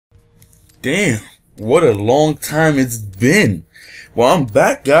Damn, what a long time it's been. Well, I'm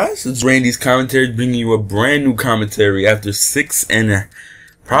back, guys. It's Randy's Commentary, bringing you a brand new commentary after 6 and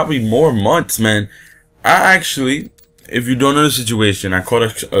probably more months, man. I actually, if you don't know the situation, I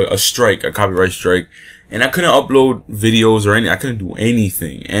caught a strike, a copyright strike, and I couldn't upload videos or I couldn't do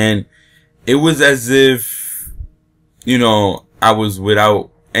anything. And it was as if, you know, I was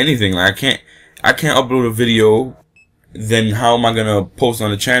without anything. Like, I can't upload a video. Then how am I gonna post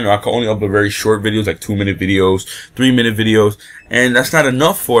on the channel? I can only upload very short videos, like 2-minute videos, 3-minute videos, and that's not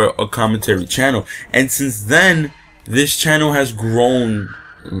enough for a commentary channel. And since then, this channel has grown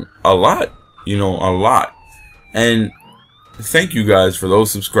a lot, you know, a lot. And thank you guys for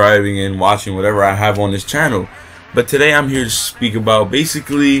those subscribing and watching whatever I have on this channel. But today I'm here to speak about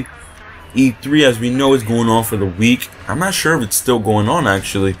basically E3, as we know, is going on for the week. I'm not sure if it's still going on,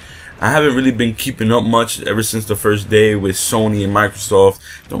 actually. I haven't really been keeping up much ever since the first day with Sony and Microsoft.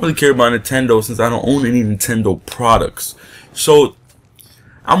 Don't really care about Nintendo since I don't own any Nintendo products. So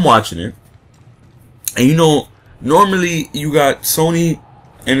I'm watching it. And you know, normally you got Sony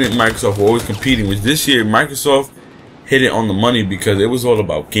and Microsoft were always competing, which this year Microsoft hit it on the money because it was all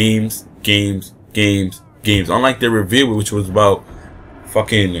about games. Unlike their reveal, which was about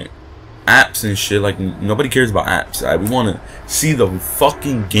fucking apps and shit. Like, nobody cares about apps. Right? We want to see the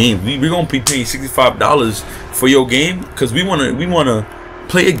fucking game. We're gonna be paying $65 for your game because we want to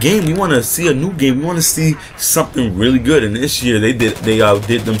play a game. We want to see a new game. We want to see something really good. And this year they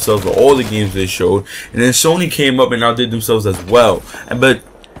outdid themselves with all the games they showed. And then Sony came up and outdid themselves as well. But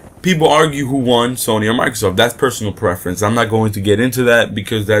people argue who won, Sony or Microsoft. That's personal preference. I'm not going to get into that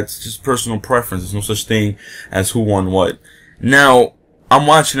because that's just personal preference. There's no such thing as who won what. Now, I'm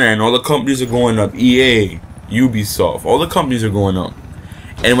watching that and all the companies are going up. EA, Ubisoft, all the companies are going up.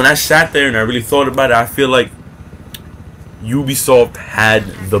 And when I sat there and I really thought about it, I feel like Ubisoft had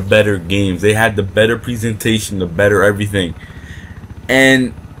the better games. They had the better presentation, the better everything.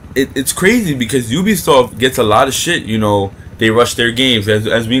 And it's crazy because Ubisoft gets a lot of shit, you know. They rush their games.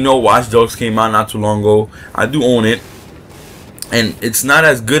 As we know, Watch Dogs came out not too long ago. I do own it. And it's not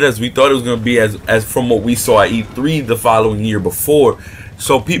as good as we thought it was going to be as from what we saw at E3 the following year before.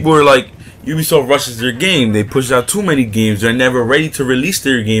 So people were like, Ubisoft rushes their game. They push out too many games. They're never ready to release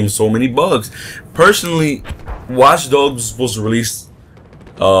their games. So many bugs. Personally, Watch Dogs was supposed to release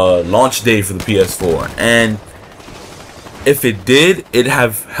launch day for the PS4. And if it did, it'd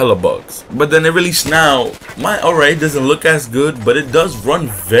have hella bugs. But then it released now. Alright, it doesn't look as good, but it does run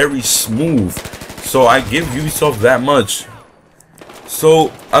very smooth. So I give Ubisoft that much.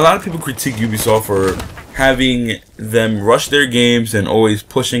 So a lot of people critique Ubisoft for having them rush their games and always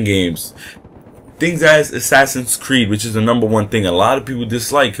pushing games. Things as Assassin's Creed, which is the #1 thing a lot of people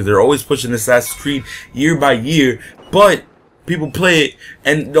dislike because they're always pushing Assassin's Creed year by year, but people play it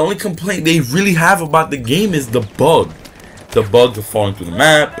and the only complaint they really have about the game is the bug. The bugs of falling through the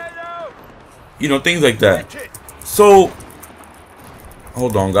map, you know, things like that. So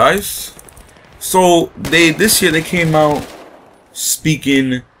hold on, guys. So this year they came out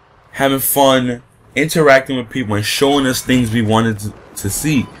speaking, having fun, interacting with people, and showing us things we wanted to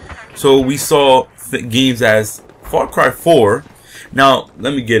see. So we saw games as Far Cry 4. Now,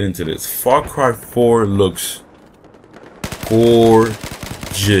 let me get into this. Far Cry 4 looks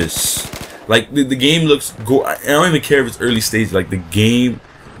gorgeous. Like, the game looks I don't even care if it's early stage. Like, the game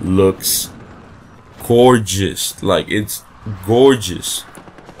looks gorgeous. Like, it's gorgeous.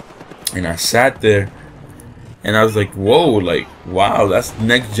 And I sat there and I was like, whoa, like, wow, that's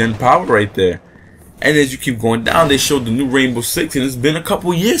next gen power right there. And as you keep going down, they showed the new Rainbow Six, and it's been a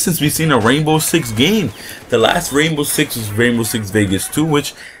couple years since we've seen a Rainbow Six game. The last Rainbow Six was Rainbow Six Vegas 2,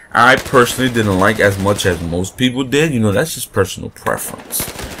 which I personally didn't like as much as most people did. You know, that's just personal preference.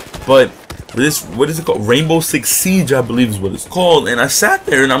 But this, what is it called? Rainbow Six Siege, I believe is what it's called. And I sat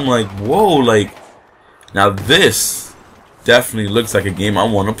there and I'm like, whoa, like, now this definitely looks like a game I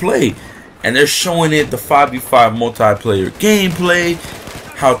want to play. And they're showing it, the 5v5 multiplayer gameplay.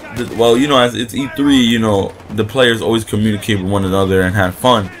 How, well, you know, as it's E3, you know, the players always communicate with one another and have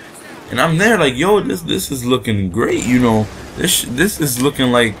fun. And I'm there like, yo, this is looking great, you know. This is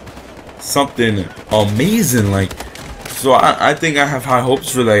looking like something amazing. Like, so I think I have high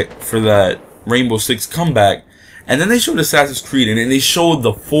hopes for that Rainbow Six comeback. And then they showed Assassin's Creed, and then they showed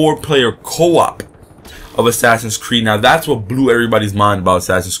the 4-player co-op of Assassin's Creed. Now that's what blew everybody's mind about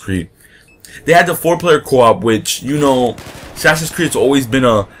Assassin's Creed. They had the 4-player co-op, which, you know, Assassin's Creed has always been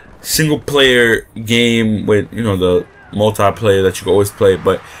a single-player game with, you know, the multiplayer that you can always play,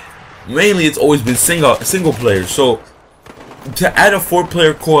 but mainly it's always been single player. So to add a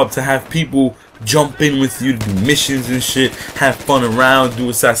 4-player co-op, to have people jump in with you to do missions and shit, have fun around, do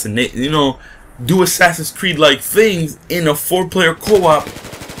assassination, you know, do Assassin's Creed like things in a 4-player co-op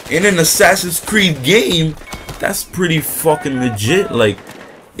in an Assassin's Creed game. That's pretty fucking legit. Like,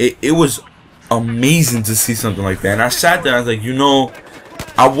 it was amazing to see something like that. And I sat there and I was like, you know,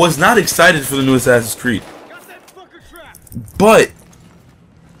 I was not excited for the new Assassin's Creed, but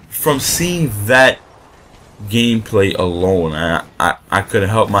from seeing that gameplay alone, I couldn't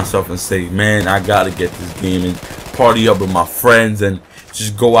help myself and say, man, I gotta get this game and party up with my friends and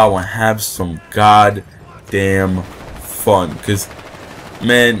just go out and have some goddamn fun. Cause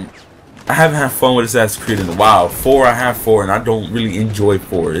man, I haven't had fun with Assassin's Creed in a while. 4, I have 4, and I don't really enjoy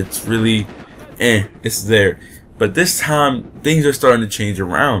 4. It's really, it's there. But this time, things are starting to change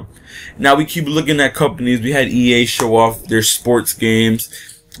around. Now we keep looking at companies. We had EA show off their sports games,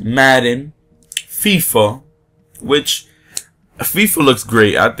 Madden, FIFA, which FIFA looks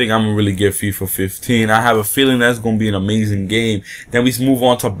great. I think I'm gonna really get FIFA 15. I have a feeling that's gonna be an amazing game. Then we move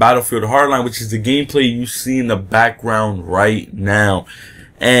on to Battlefield Hardline, which is the gameplay you see in the background right now.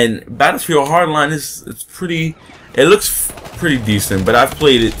 And Battlefield Hardline it's pretty. It looks pretty decent, but I've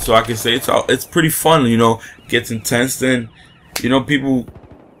played it, so I can say it's pretty fun. You know, gets intense, and you know, people.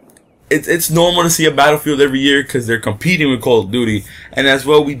 It's normal to see a Battlefield every year because they're competing with Call of Duty. And as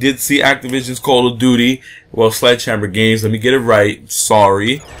well, we did see Activision's Call of Duty, well, Sledgehammer Games, let me get it right,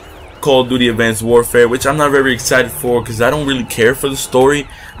 sorry, Call of Duty Advanced Warfare, which I'm not very excited for because I don't really care for the story.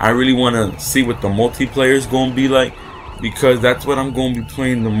 I really want to see what the multiplayer is going to be like, because that's what I'm going to be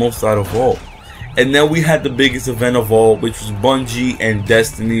playing the most out of all. And then we had the biggest event of all, which was Bungie and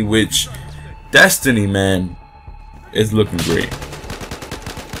Destiny, which Destiny, man, is looking great.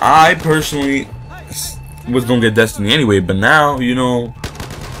 I personally was gonna get Destiny anyway, but now, you know,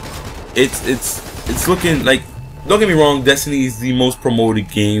 it's looking like, don't get me wrong, Destiny is the most promoted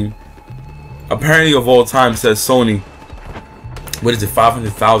game apparently of all time, says Sony. What is it,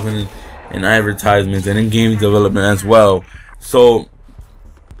 500,000 in advertisements and in game development as well. So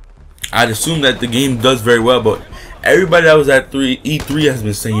I'd assume that the game does very well, but everybody that was at E3 has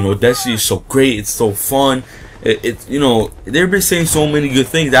been saying, you know, Destiny is so great, it's so fun. It's, you know, they've been saying so many good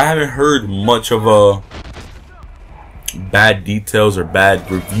things. I haven't heard much of a bad details or bad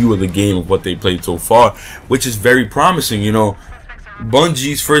review of the game of what they played so far, which is very promising. You know,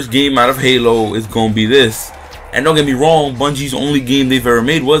 Bungie's first game out of Halo is gonna be this, and don't get me wrong, Bungie's only game they've ever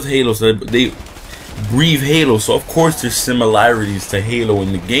made was Halo, so they breathe Halo. So of course there's similarities to Halo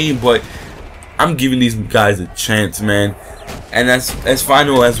in the game, but I'm giving these guys a chance, man. And as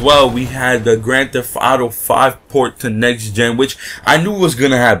final as well, we had the Grand Theft Auto 5 port to next gen, which I knew was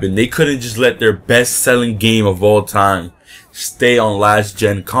gonna happen. They couldn't just let their best-selling game of all time stay on last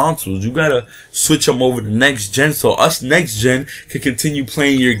gen consoles. You gotta switch them over to next gen, so us next gen can continue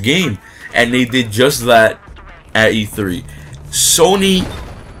playing your game. And they did just that at E3. Sony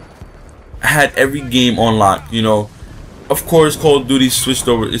had every game on lock, you know. Of course, Call of Duty switched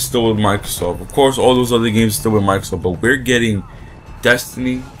over. It's still with Microsoft. Of course, all those other games are still with Microsoft. But we're getting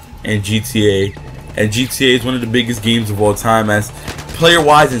Destiny and GTA. And GTA is one of the biggest games of all time, as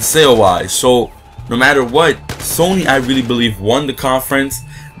player-wise and sale-wise. So, no matter what, Sony, I really believe, won the conference.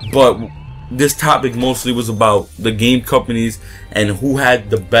 But this topic mostly was about the game companies and who had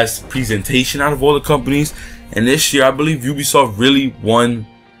the best presentation out of all the companies. And this year, I believe Ubisoft really won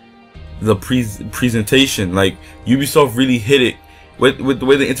the presentation. Like, Ubisoft really hit it with the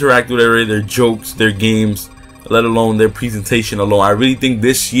way they interact with their jokes, their games, let alone their presentation alone. I really think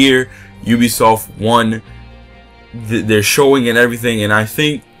this year Ubisoft won their showing and everything, and I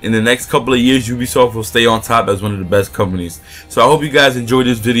think in the next couple of years Ubisoft will stay on top as one of the best companies. So I hope you guys enjoyed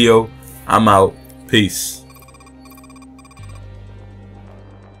this video. I'm out. Peace.